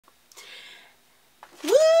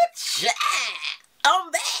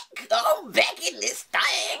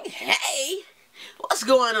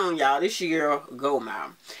going on, y'all? This your girl,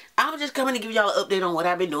 Goldmouth. I'm just coming to give y'all an update on what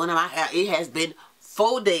I've been doing in my hair. It has been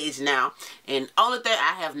 4 days now, and only thing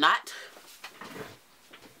I have not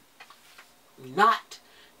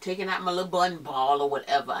taken out my little bun ball or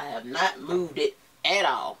whatever. I have not moved it at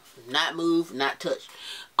all. Not moved, not touched.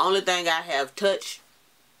 Only thing I have touched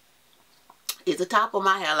is the top of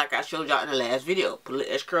my hair, like I showed y'all in the last video. Put a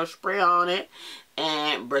little S-curl spray on it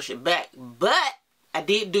and brush it back. But I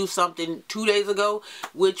did do something 2 days ago,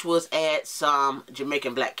 which was add some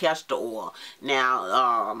Jamaican black castor oil.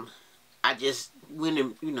 Now, I just went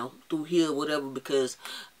and, through here or whatever because,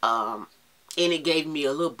 and it gave me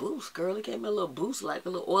a little boost, girl. It gave me a little boost, like a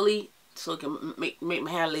little oily, so it can make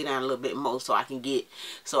my hair lay down a little bit more, so I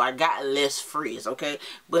got less frizz, okay?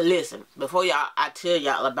 But listen, before I tell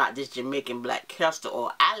y'all about this Jamaican black castor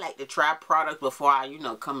oil, I like to try products before I,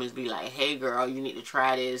 come and be like, hey girl, you need to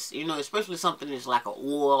try this, especially something that's like an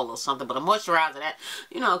oil or something, but a moisturizer, that,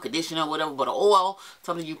 conditioner or whatever, but an oil,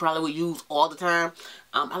 something you probably would use all the time.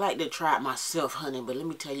 I like to try it myself, honey, but let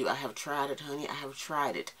me tell you, I have tried it, honey. I have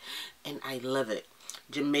tried it, and I love it.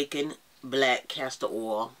 Jamaican black castor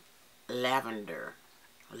oil, lavender,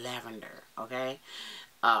 okay?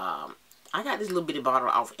 I got this little bitty bottle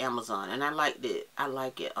off Amazon, and I liked it. I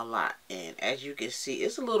like it a lot, and as you can see,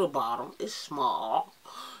 it's a little bottle. It's small.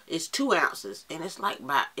 It's 2 ounces, and it's like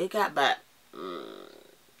it got about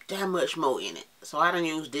that much more in it. So I don't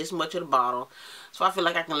use this much of the bottle, so I feel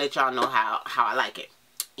like I can let y'all know how I like it,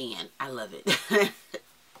 and I love it.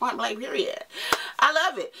 Point blank period. I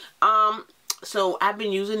love it. So I've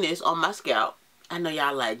been using this on my scalp. I know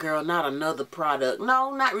y'all like, girl, not another product.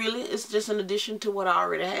 No, not really. It's just an addition to what I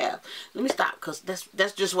already have. Let me stop, because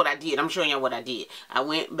that's just what I did. I'm showing y'all what I did. I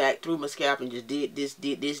went back through my scalp and just did this,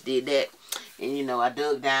 did that. And, I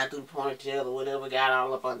dug down through the ponytail or whatever, got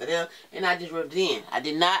all up under there, and I just rubbed it in. I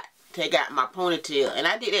did not take out my ponytail, and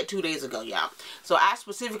I did that 2 days ago, y'all. So I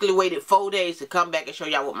specifically waited 4 days to come back and show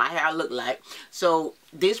y'all what my hair looked like. So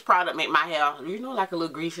this product made my hair, like a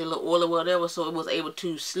little greasy, a little oil or whatever, so it was able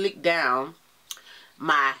to slick down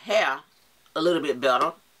my hair a little bit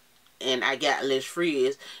better, and I got less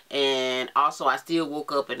frizz. And also I still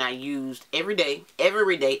woke up and I used every day,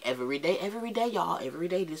 y'all, every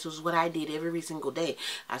day. This was what I did every single day.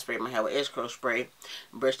 I sprayed my hair with S-curl spray,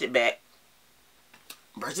 brushed it back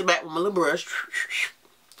with my little brush,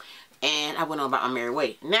 and I went on about my merry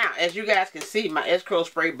way. Now, as you guys can see, my S-curl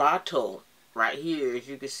spray bottle right here, as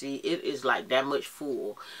you can see, it is like that much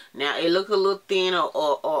full. Now it look a little thin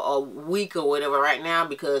or weak or whatever right now,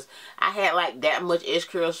 because I had like that much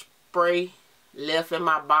S-curl spray left in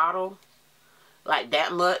my bottle, like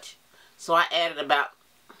that much. So I added about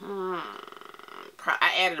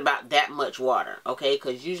that much water, okay?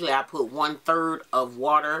 Because usually I put 1/3 of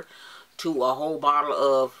water to a whole bottle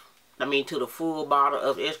of, to the full bottle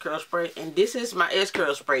of S-curl spray. And this is my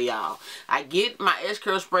S-curl spray, y'all. I get my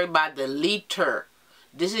S-curl spray by the liter.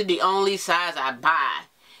 This is the only size I buy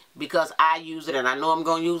because I use it and I know I'm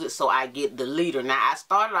going to use it, so I get the liter. Now, I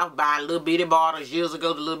started off buying little bitty bottles years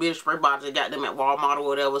ago, the little bitty spray bottles. I got them at Walmart or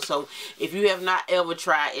whatever. So if you have not ever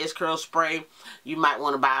tried S-curl spray, you might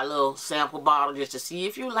want to buy a little sample bottle just to see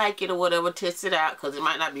if you like it or whatever. Test it out, because it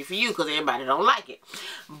might not be for you, because everybody don't like it.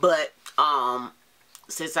 But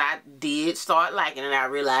since I did start liking it, I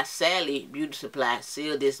realized Sally Beauty Supply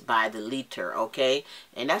sell this by the liter, okay?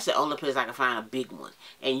 And that's the only place I can find a big one.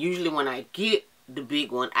 And usually when I get the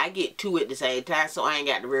big one, I get 2 at the same time, so I ain't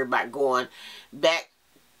got to worry about going back,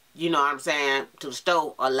 to the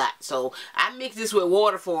store a lot. So I mix this with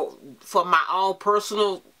water for my own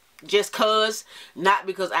personal, just cause, not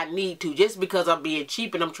because I need to, just because I'm being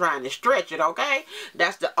cheap and I'm trying to stretch it, okay?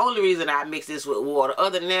 That's the only reason I mix this with water.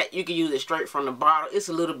 Other than that, you can use it straight from the bottle. It's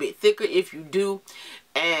a little bit thicker if you do.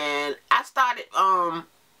 And I started,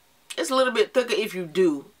 it's a little bit thicker if you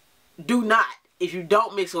do. Do not. If you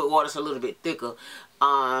don't mix it with water, it's a little bit thicker.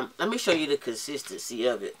 Let me show you the consistency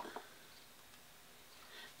of it.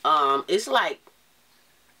 It's like,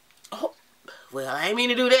 well, I ain't mean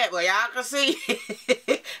to do that, but y'all can see.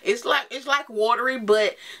 it's like watery,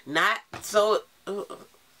 but not so.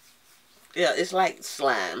 Yeah, it's like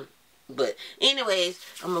slime. But anyways,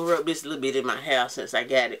 I'm gonna rub this a little bit in my hair since I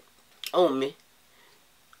got it on me.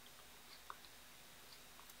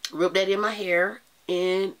 Rub that in my hair,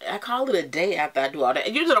 and I call it a day after I do all that.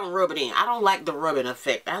 I usually don't rub it in. I don't like the rubbing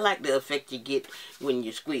effect. I like the effect you get when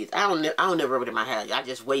you squeeze. I don't never rub it in my hair. I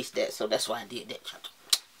just waste that, so that's why I did that.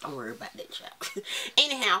 Don't worry about that, child.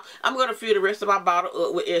 Anyhow, I'm going to fill the rest of my bottle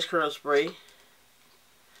up with S-curl spray.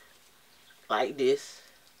 Like this.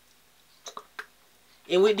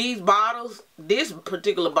 And with these bottles, this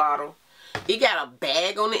particular bottle It got a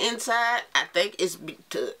bag on the inside. I think it's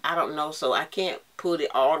I don't know, so I can't put it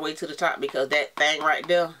all the way to the top because that thing right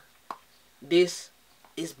there, this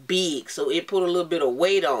is big, so it put a little bit of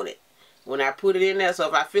weight on it when I put it in there. So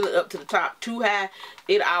if I fill it up to the top too high,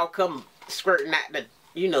 it all come squirting out the,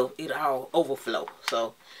 you know, it all overflow.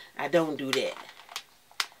 So I don't do that.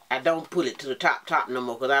 I don't put it to the top no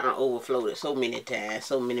more because I don't overflow it so many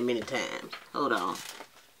times, many times. Hold on.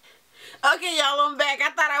 Okay, y'all, I'm back. I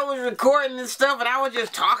thought I was recording this stuff and I was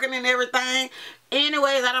just talking and everything.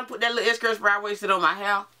 Anyways, I done put that little extra spray I wasted on my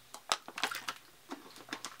hair.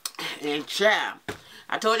 And child,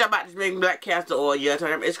 I told y'all about this Making Black castor oil, yeah. I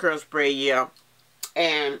told y'all it's curl spray, yeah.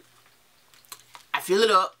 And I fill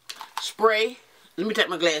it up, spray. Let me take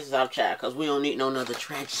my glasses off, child, because we don't need no another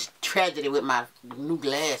tragedy with my new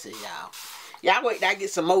glasses, y'all. Y'all wait till I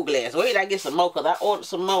get some more glasses. Wait till I get some more, because I ordered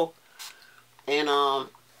some more. And,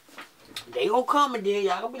 they gonna come and then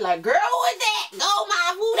y'all gonna be like, girl, who is that?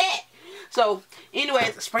 Goldmouth, who that? So,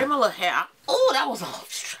 anyways, spray my little hair. Oh, that was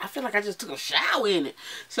I feel like I just took a shower in it.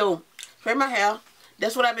 So, spray my hair.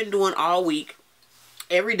 That's what I've been doing all week.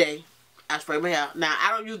 Every day, I spray my hair. Now,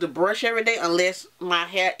 I don't use the brush every day unless my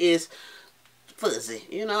hair is fuzzy.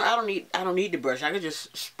 You know, I don't need the brush. I can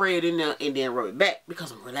just spray it in there and then rub it back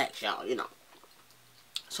because I'm relaxed, y'all, you know.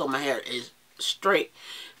 So, my hair is straight.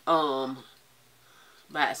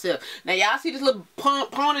 By itself. Now y'all see this little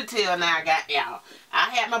ponytail now I got, y'all. I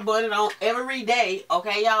had my bonnet on every day.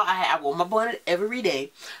 Okay, y'all. I wore my bonnet every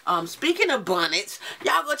day. Speaking of bonnets,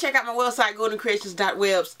 y'all go check out my website,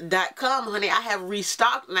 goldencreations.webs.com, honey. I have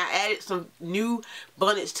restocked and I added some new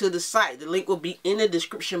bonnets to the site. The link will be in the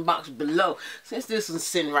description box below. Since this is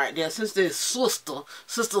sitting right there, since this sister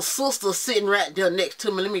sitting right there next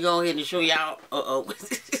to me, let me go ahead and show y'all. Hold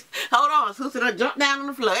on, sister done jumped down on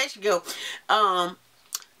the floor. There she go.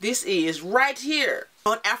 This is right here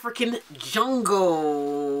on African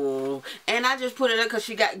Jungle. And I just put it up because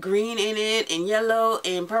she got green in it and yellow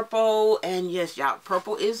and purple. And yes, y'all,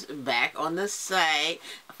 purple is back on the site.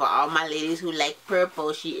 For all my ladies who like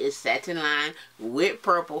purple, she is satin line with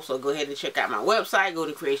purple. So go ahead and check out my website,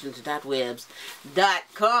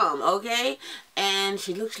 goldencreations.webs.com, okay? And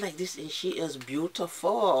she looks like this and she is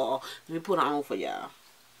beautiful. Let me put her on for y'all.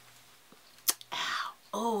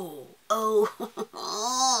 Oh,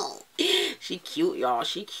 she cute, y'all.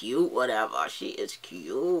 She cute, whatever. She is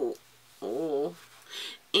cute. Oh,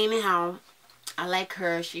 anyhow, I like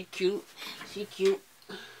her. She cute. She cute.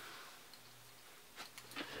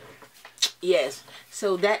 Yes,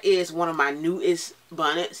 so that is one of my newest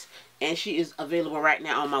bonnets, and she is available right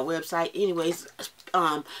now on my website. Anyways,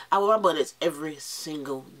 I wear my bonnets every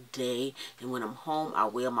single day, and when I'm home, I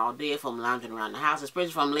wear them all day. If I'm lounging around the house,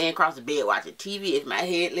 especially if I'm laying across the bed watching TV, if my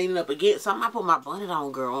head leaning up against something, I put my bonnet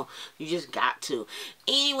on, girl. You just got to.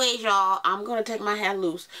 Anyways, y'all, I'm gonna take my hair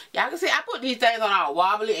loose. Y'all can see I put these things on all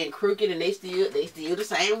wobbly and crooked, and they still the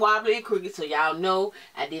same wobbly and crooked. So y'all know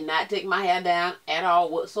I did not take my hair down at all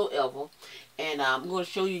whatsoever. And I'm gonna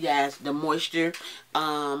show you guys the moisture.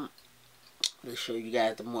 Let's show you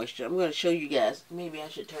guys the moisture. I'm going to show you guys, maybe I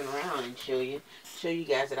should turn around and show you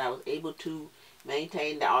guys that I was able to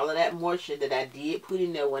maintain all of that moisture that I did put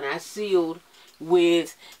in there when I sealed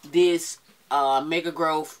with this Mega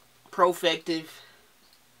Growth Profective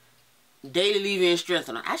Daily Leave-In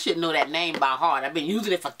Strengthener. I should know that name by heart. I've been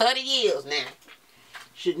using it for 30 years now.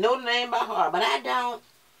 Should know the name by heart, but I don't.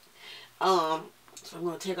 So I'm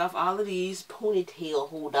going to take off all of these ponytail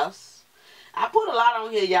holders. I put a lot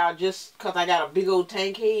on here, y'all, just because I got a big old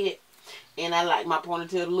tank head. And I like my ponytail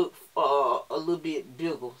to look a little bit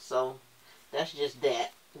bigger. So, that's just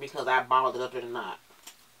that. Because I balled it up in a knot.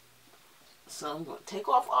 So, I'm going to take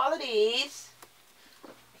off all of these.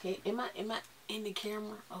 Okay, am I in the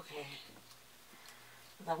camera? Okay.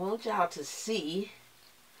 I want y'all to see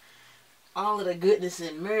all of the goodness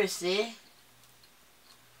and mercy.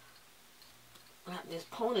 Like this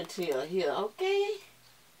ponytail here, okay?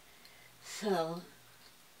 So,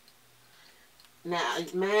 now,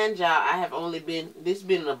 mind y'all, I have only been, this has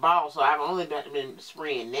been in a ball, so I've only been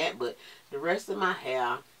spraying that, but the rest of my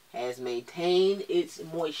hair has maintained its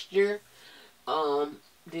moisture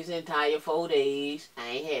this entire 4 days. I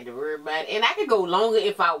ain't had to worry about it. And I can go longer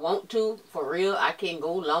if I want to, for real. I can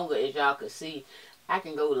go longer, as y'all can see. I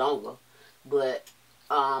can go longer. But,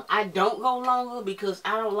 I don't go longer because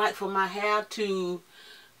I don't like for my hair to,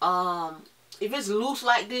 if it's loose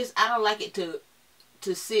like this, I don't like it to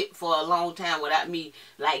sit for a long time without me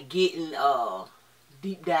like getting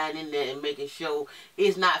deep down in there and making sure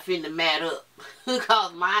it's not finna mat up.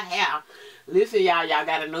 Because my hair, listen y'all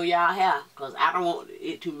gotta know y'all hair, because I don't want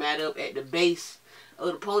it to mat up at the base of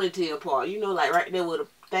the ponytail part. You know, like right there where the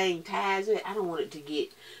thing ties it, I don't want it to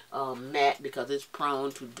get matte because it's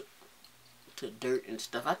prone to dirt and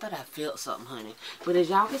stuff. I thought I felt something, honey. But as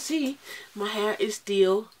y'all can see, my hair is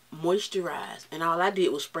still moisturized, and all I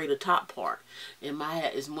did was spray the top part, and my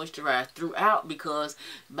hair is moisturized throughout because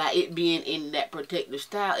by it being in that protective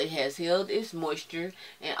style, it has held its moisture,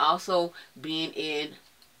 and also being in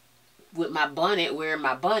with my bonnet, wearing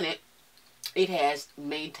my bonnet, it has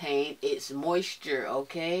maintained its moisture.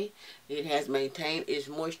 Okay, it has maintained its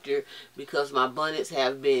moisture because my bonnets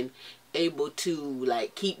have been able to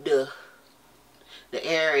like keep the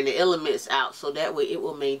air and the elements out, so that way it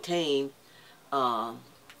will maintain,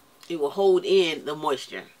 it will hold in the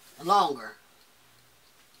moisture longer.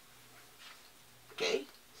 Okay,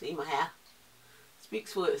 see my hair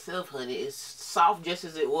speaks for itself, honey. It's soft just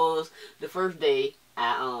as it was the first day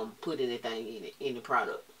I put anything in it, in the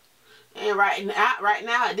product. And right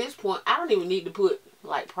now at this point, I don't even need to put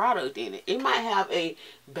like product in it. It might have a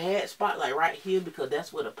bad spot like right here because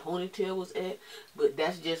that's where the ponytail was at, but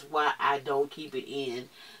that's just why I don't keep it in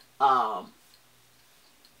a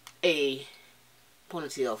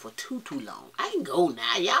ponytail for too long. I can go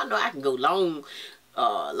now. Y'all know I can go long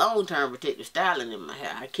term protective styling in my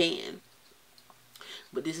hair. I can.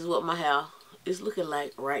 But this is what my hair is looking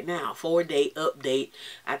like right now. 4-day update.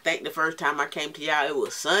 I think the first time I came to y'all it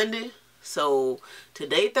was Sunday. So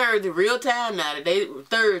today Thursday, real time now. Today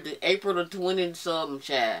Thursday, April the 20-something,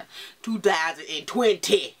 child,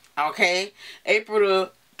 2020. Okay, April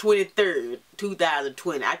the 23rd,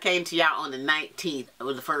 2020. I came to y'all on the 19th. It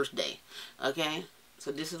was the first day. Okay,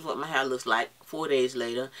 so this is what my hair looks like 4 days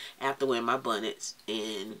later after wearing my bonnets,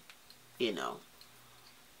 and you know,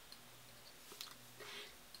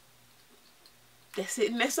 that's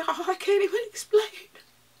it, and that's all. I can't even explain,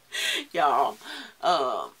 y'all.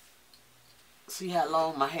 See how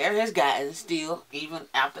long my hair has gotten still, even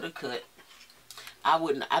after the cut. I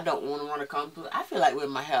don't want to run a comb through. I feel like with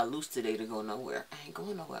my hair loose today to go nowhere. I ain't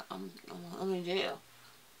going nowhere. I'm in jail.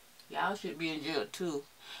 Y'all should be in jail too.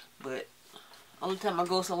 But only time I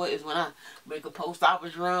go somewhere is when I make a post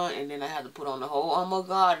office run, and then I have to put on the whole armor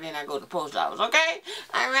guard, and then I go to the post office. Okay?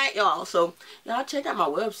 Alright, y'all. So y'all check out my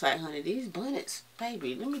website, honey. These bonnets,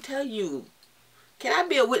 baby, let me tell you. Can I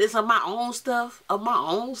be a witness of my own stuff? Of my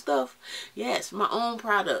own stuff? Yes, my own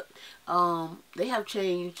product. They have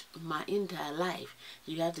changed my entire life.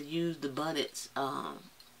 You have to use the bonnets,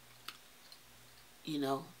 you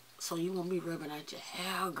know, so you won't be rubbing out your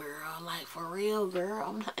hair, girl. Like, for real, girl.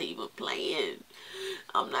 I'm not even playing.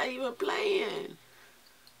 I'm not even playing.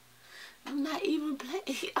 I'm not even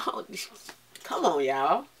playing. Oh, come on,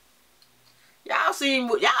 y'all. Y'all seen,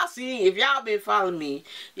 if y'all been following me,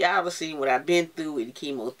 y'all have seen what I've been through with the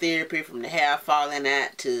chemotherapy, from the hair falling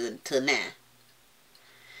out to now.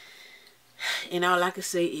 And all I can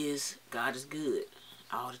say is, God is good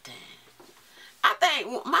all the time. I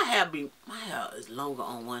think my hair is longer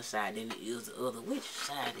on one side than it is the other. Which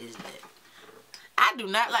side is that? I do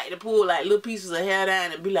not like to pull like little pieces of hair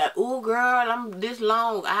down and be like, oh girl, I'm this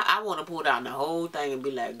long. I want to pull down the whole thing and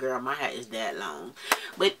be like, girl, my hair is that long.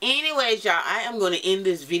 But anyways, y'all, I am going to end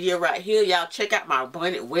this video right here. Y'all check out my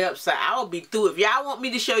bonnet website. I will be through. If y'all want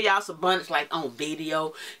me to show y'all some bonnets like on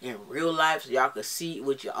video in real life so y'all can see it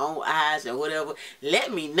with your own eyes and whatever,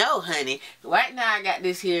 let me know, honey. Right now I got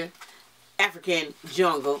this here African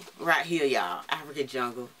jungle right here, y'all. African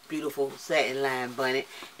jungle, beautiful satin line bonnet,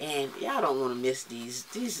 and y'all don't want to miss these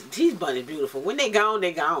bonnets. Beautiful. When they gone,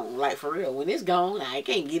 they gone. Like, for real. When it's gone, I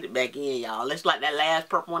can't get it back in, y'all. That's like that last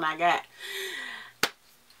purple one I got.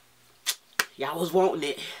 Y'all was wanting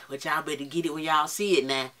it, but y'all better get it when y'all see it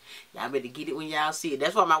now. Y'all better get it when y'all see it.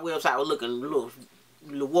 That's why my website was looking a little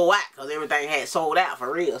wore out, because everything had sold out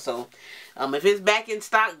for real. So if it's back in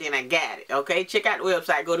stock, then I got it. Okay, check out the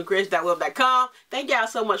website. Go to chris.web.com. Thank y'all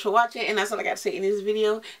so much for watching, and that's all I got to say in this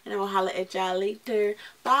video, and I will holler at y'all later.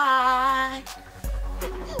 Bye.